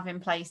do you have in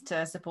place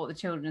to support the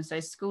children? So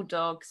school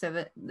dog, so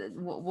that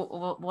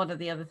what are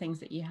the other things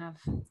that you have?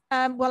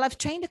 Well, I've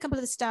trained a couple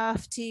of the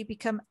staff to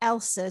become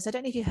ELSAs. I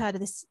don't know if you've heard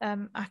of this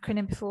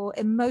acronym before,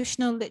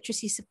 Emotional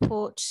Literacy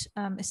Support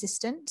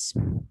Assistant,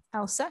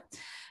 ELSA.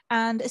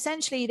 And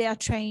essentially they are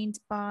trained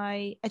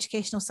by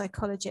educational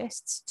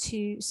psychologists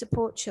to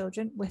support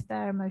children with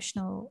their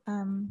emotional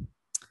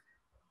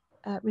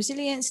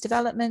resilience,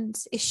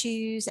 development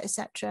issues,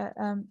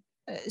 etc.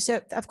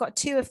 So I've got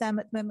 2 of them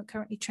at the moment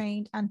currently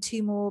trained, and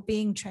 2 more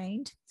being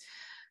trained.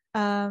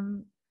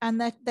 And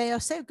they are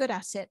so good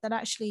at it that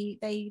actually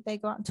they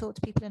go out and talk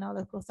to people in our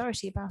local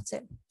authority about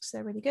it. So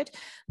they're really good.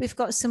 We've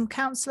got some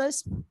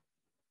counsellors.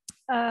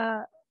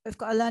 We've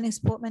got a learning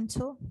support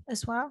mentor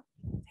as well.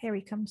 Here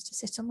he comes to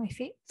sit on my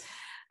feet.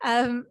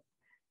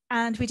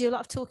 And we do a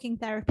lot of talking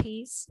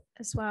therapies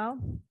as well.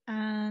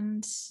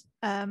 And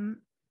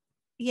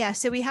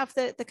so we have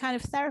the kind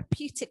of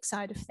therapeutic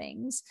side of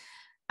things,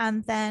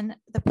 and then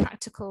the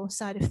practical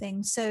side of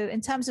things. So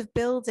in terms of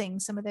building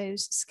some of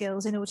those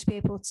skills in order to be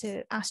able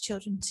to ask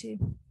children to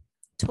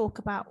talk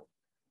about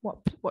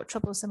what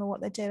troubles them or what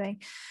they're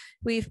doing,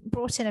 we've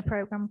brought in a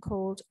program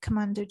called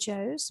Commando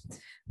Joe's,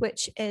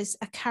 which is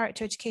a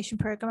character education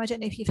program. I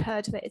don't know if you've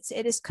heard of it.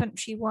 It is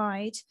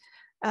countrywide,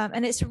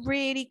 and it's a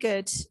really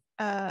good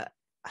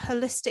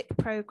holistic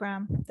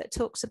program that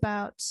talks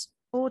about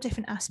all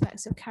different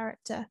aspects of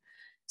character,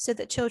 so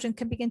that children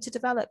can begin to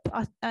develop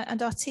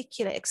and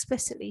articulate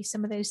explicitly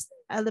some of those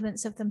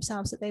elements of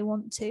themselves that they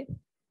want to.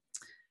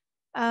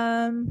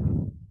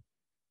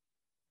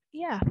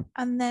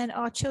 And then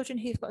our children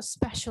who've got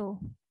special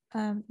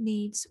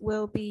needs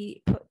will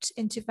be put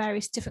into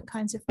various different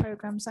kinds of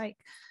programs, like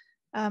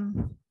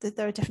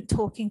there are different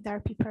talking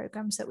therapy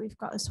programs that we've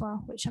got as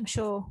well, which I'm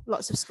sure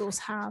lots of schools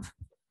have.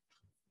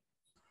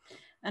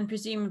 And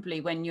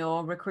presumably when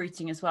you're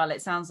recruiting as well,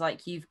 it sounds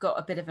like you've got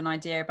a bit of an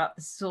idea about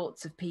the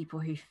sorts of people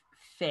who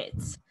fit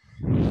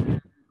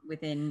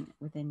within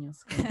your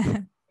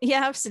school.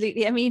 Yeah,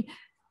 absolutely. I mean,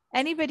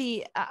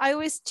 anybody, I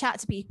always chat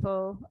to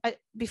people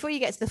before you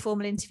get to the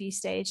formal interview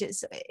stage.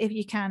 If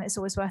you can, it's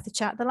always worth a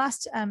chat. The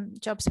last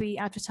jobs we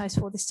advertised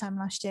for this time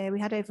last year,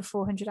 we had over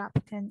 400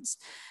 applicants,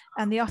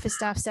 and the office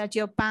staff said,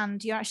 you're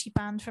actually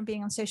banned from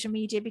being on social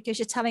media because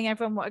you're telling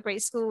everyone what a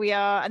great school we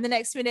are, and the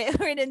next minute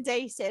we're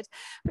inundated,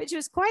 which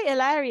was quite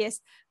hilarious.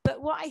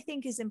 But what I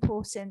think is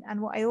important,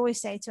 and what I always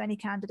say to any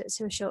candidates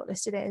who are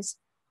shortlisted, is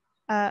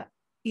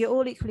you're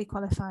all equally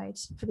qualified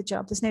for the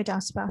job. There's no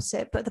doubt about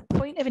it. But the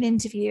point of an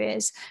interview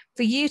is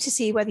for you to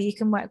see whether you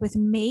can work with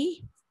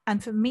me,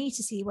 and for me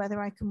to see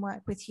whether I can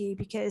work with you,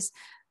 because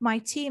my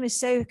team is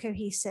so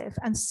cohesive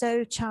and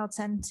so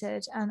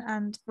child-centered,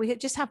 and we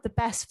just have the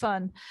best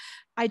fun.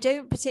 I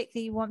don't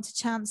particularly want to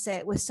chance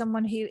it with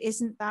someone who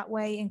isn't that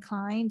way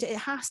inclined. It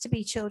has to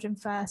be children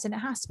first, and it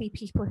has to be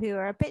people who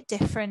are a bit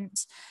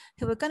different,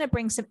 who are going to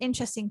bring some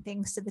interesting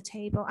things to the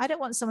table. I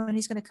don't want someone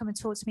who's going to come and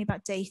talk to me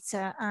about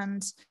data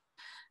and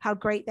how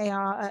great they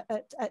are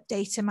at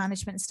data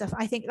management stuff.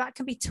 I think that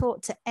can be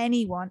taught to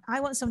anyone.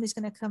 I want someone who's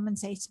going to come and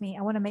say to me,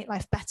 I want to make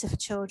life better for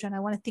children. I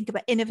want to think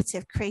about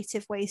innovative,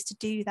 creative ways to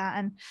do that.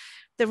 And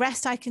the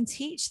rest I can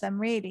teach them,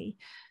 really.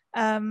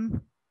 And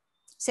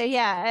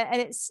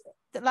it's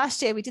last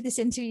year we did this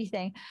interview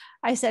thing.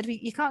 I said,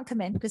 you can't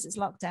come in because it's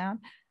lockdown,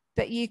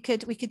 but we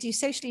could do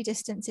socially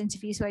distanced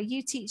interviews where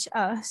you teach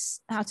us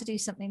how to do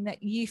something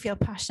that you feel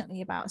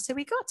passionately about. So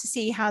we got to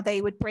see how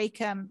they would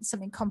break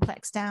something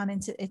complex down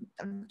into it,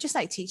 just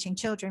like teaching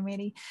children,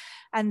 really.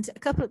 And a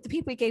couple of the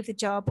people we gave the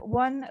job,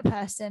 one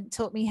person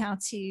taught me how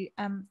to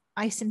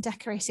ice and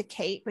decorate a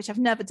cake, which I've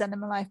never done in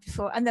my life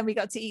before. And then we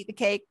got to eat the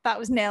cake. That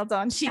was nailed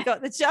on. She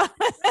got the job.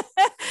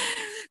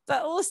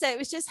 But also it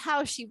was just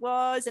how she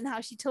was and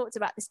how she talked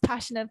about this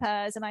passion of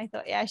hers. And I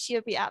thought, yeah, she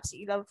would be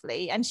absolutely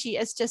lovely. And she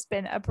has just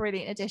been a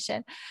brilliant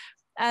addition.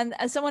 And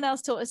someone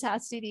else taught us how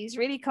to do these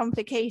really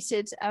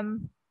complicated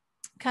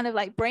kind of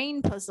like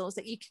brain puzzles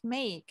that you can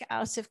make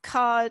out of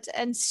card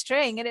and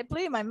string. And it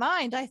blew my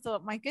mind. I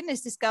thought, my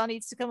goodness, this girl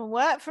needs to come and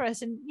work for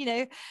us and,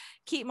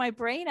 keep my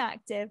brain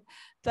active.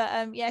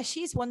 But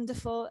she's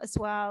wonderful as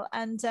well.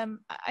 And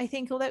I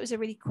think although it was a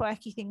really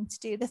quirky thing to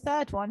do, the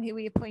third one who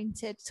we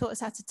appointed taught us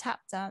how to tap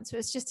dance. It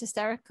was just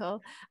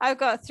hysterical. I've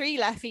got 3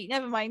 left feet,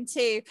 never mind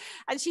 2.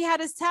 And she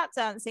had us tap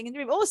dancing in the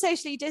room, all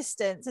socially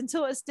distanced, and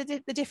taught us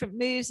the different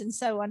moves and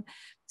so on.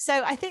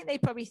 So I think they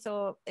probably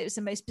thought it was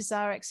the most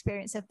bizarre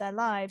experience of their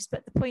lives.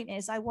 But the point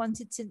is, I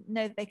wanted to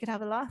know that they could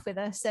have a laugh with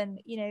us. And,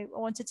 I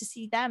wanted to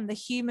see them, the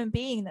human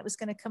being that was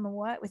going to come and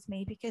work with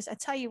me. Because I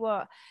tell you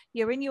what,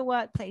 you're in your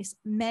workplace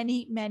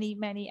many, many,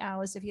 many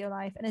hours of your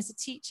life. And as a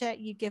teacher,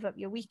 you give up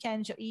your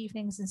weekends, your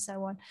evenings, and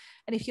so on.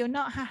 And if you're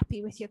not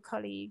happy with your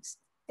colleagues,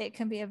 it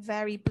can be a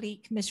very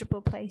bleak,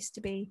 miserable place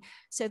to be.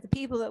 So the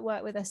people that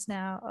work with us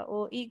now are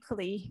all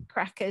equally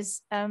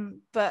crackers,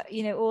 but,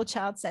 all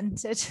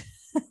child-centered.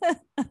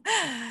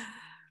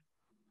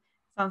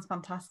 Sounds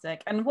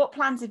fantastic. And what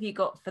plans have you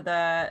got for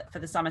the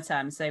summer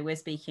term? So we're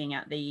speaking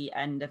at the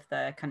end of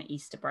the kind of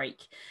Easter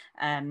break,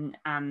 and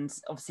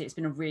obviously it's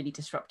been a really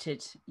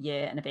disrupted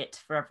year and a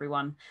bit for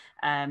everyone,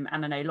 and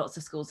I know lots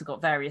of schools have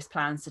got various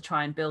plans to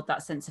try and build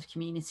that sense of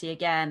community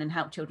again and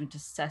help children to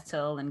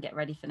settle and get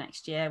ready for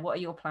next year. What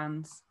are your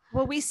plans?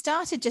 Well, we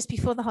started just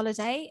before the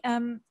holiday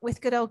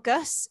with good old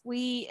Gus.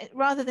 We,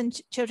 rather than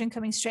children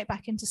coming straight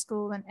back into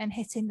school and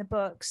hitting the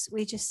books,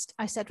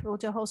 I said we'll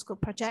do a whole school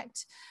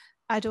project.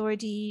 I'd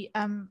already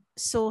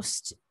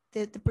sourced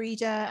the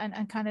breeder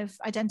and kind of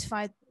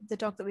identified the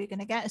dog that we were going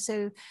to get.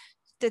 So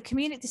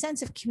the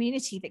sense of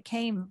community that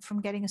came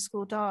from getting a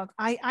school dog,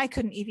 I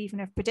couldn't even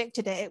have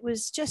predicted it. It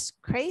was just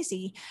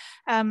crazy.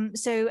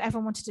 So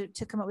everyone wanted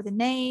to come up with a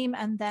name,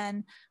 and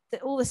then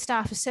all the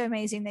staff are so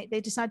amazing.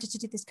 They decided to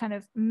do this kind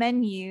of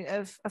menu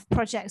of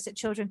projects that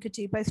children could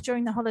do both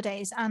during the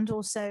holidays and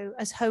also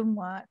as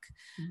homework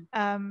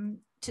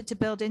to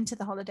build into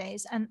the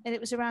holidays. And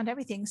it was around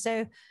everything.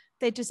 So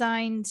They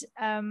designed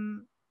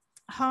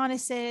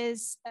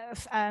harnesses,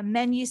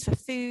 menus for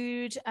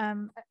food,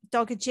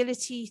 dog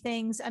agility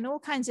things, and all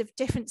kinds of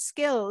different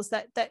skills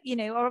that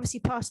are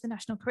obviously part of the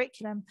national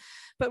curriculum.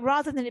 But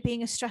rather than it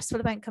being a stressful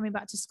event coming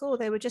back to school,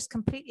 they were just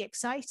completely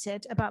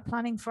excited about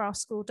planning for our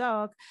school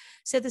dog.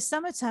 So the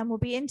summer term will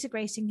be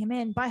integrating him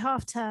in. By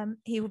half term,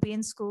 he will be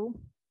in school.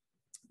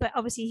 But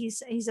obviously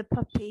he's a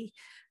puppy,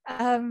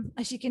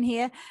 as you can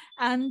hear,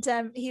 and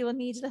he will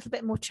need a little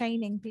bit more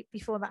training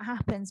before that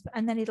happens,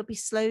 and then it'll be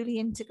slowly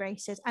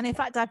integrated. And in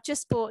fact, I've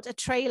just bought a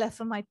trailer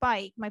for my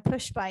bike, my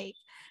push bike,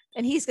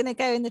 and he's going to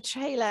go in the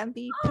trailer and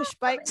be push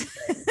biked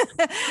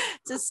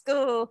to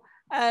school.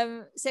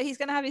 So he's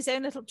going to have his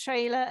own little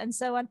trailer and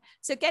so on.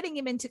 So getting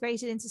him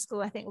integrated into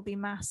school, I think, will be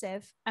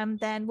massive. And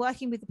then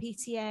working with the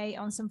PTA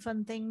on some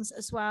fun things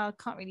as well.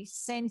 Can't really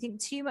say anything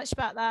too much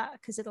about that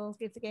because it'll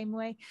give the game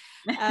away.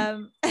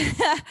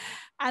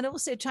 And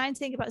also trying to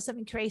think about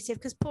something creative,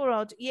 because poor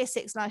old year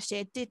 6 last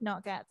year did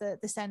not get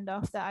the send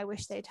off that I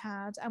wish they'd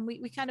had. And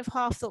we kind of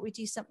half thought we'd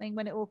do something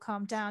when it all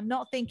calmed down,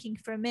 not thinking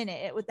for a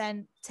minute it would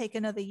then take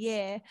another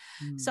year.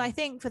 So I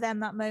think for them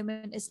that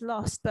moment is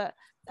lost, but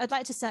I'd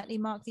like to certainly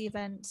mark the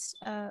event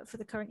for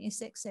the current year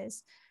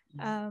 6s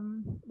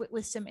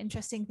with some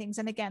interesting things.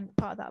 And again,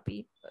 part of that will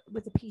be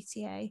with the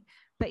PTA.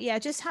 But yeah,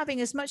 just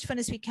having as much fun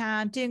as we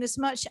can, doing as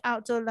much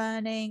outdoor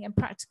learning and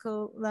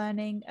practical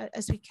learning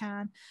as we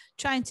can,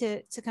 trying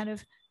to kind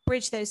of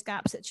bridge those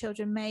gaps that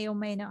children may or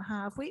may not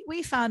have.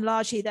 We found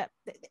largely that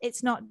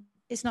it's not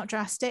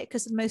drastic,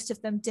 because most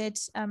of them did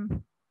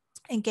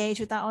engage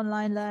with that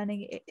online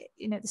learning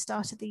at the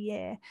start of the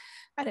year,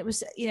 and it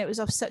was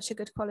of such a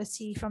good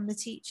quality from the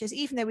teachers,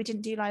 even though we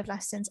didn't do live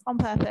lessons on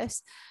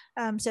purpose,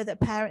 so that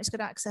parents could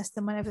access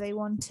them whenever they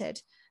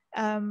wanted.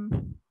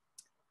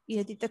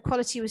 The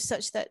quality was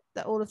such that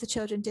all of the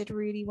children did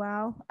really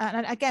well.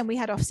 And again, we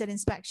had offset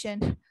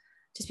inspection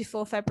just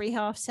before February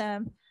half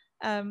term,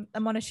 a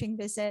monitoring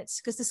visit,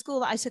 because the school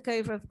that I took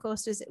over, of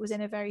course, was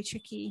in a very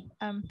tricky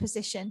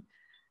position.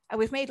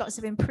 We've made lots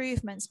of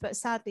improvements, but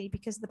sadly,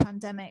 because of the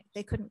pandemic,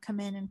 they couldn't come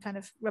in and kind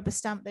of rubber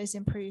stamp those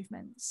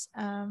improvements.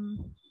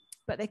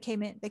 But they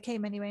came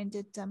anyway and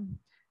did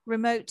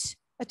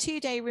a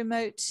 2-day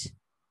remote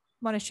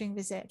monitoring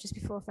visit just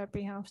before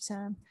February half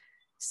term.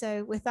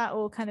 So with that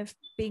all kind of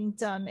being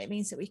done, it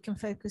means that we can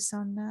focus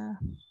on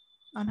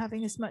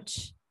having as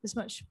much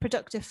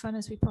productive fun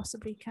as we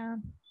possibly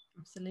can.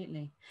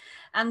 Absolutely.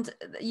 And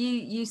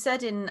you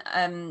said in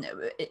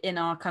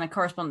our kind of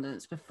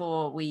correspondence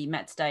before we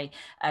met today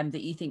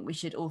that you think we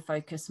should all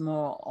focus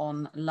more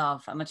on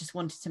love, and I just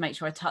wanted to make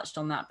sure I touched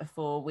on that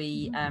before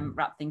we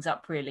wrap things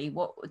up. Really,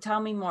 tell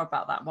me more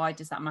about that. Why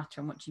does that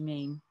matter, and what do you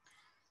mean?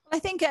 I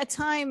think at a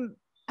time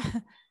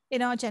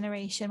in our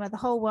generation where the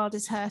whole world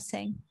is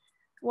hurting,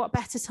 what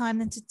better time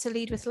than to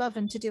lead with love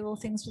and to do all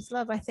things with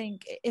love? I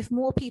think if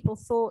more people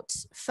thought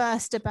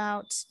first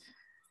about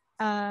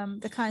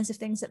the kinds of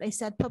things that they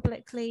said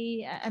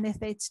publicly, and if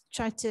they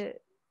tried to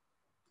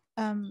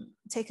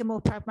take a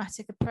more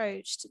pragmatic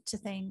approach to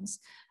things,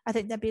 I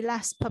think there'd be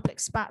less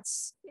public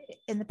spats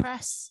in the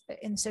press,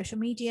 in social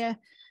media.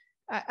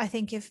 I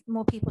think if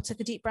more people took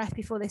a deep breath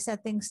before they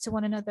said things to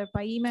one another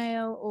by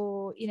email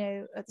or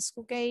at the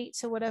school gate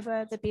or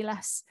whatever, there'd be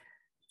less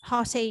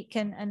heartache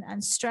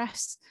and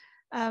stress.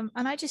 And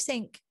I just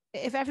think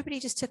if everybody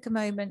just took a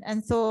moment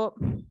and thought,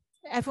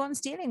 everyone's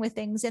dealing with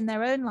things in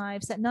their own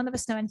lives that none of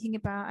us know anything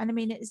about. And I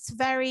mean, it's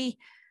very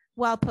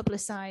well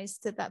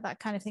publicized that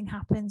kind of thing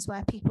happens,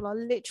 where people are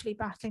literally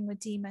battling with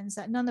demons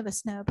that none of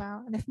us know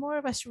about. And if more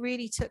of us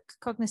really took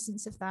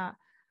cognizance of that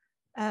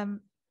and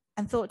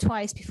thought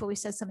twice before we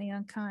said something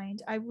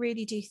unkind, I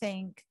really do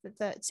think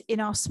that in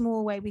our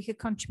small way, we could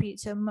contribute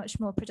to a much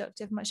more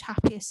productive, much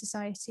happier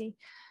society.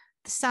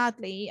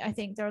 Sadly, I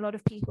think there are a lot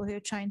of people who are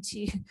trying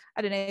to,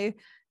 I don't know,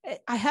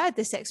 I heard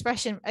this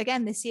expression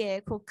again this year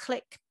called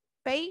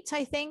clickbait,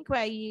 I think,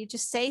 where you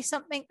just say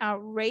something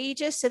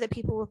outrageous so that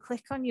people will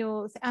click on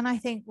and I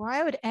think,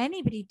 why would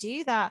anybody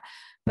do that?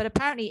 But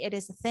apparently it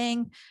is a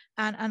thing,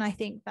 and I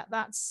think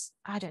that's,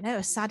 I don't know,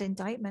 a sad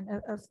indictment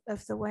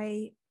of the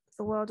way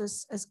the world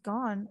has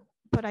gone.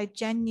 But I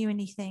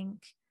genuinely think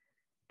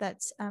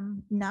that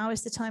now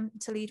is the time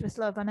to lead with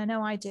love, and I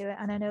know I do it,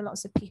 and I know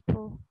lots of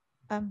people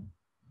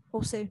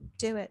also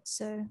do it,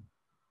 so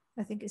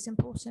I think it's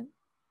important.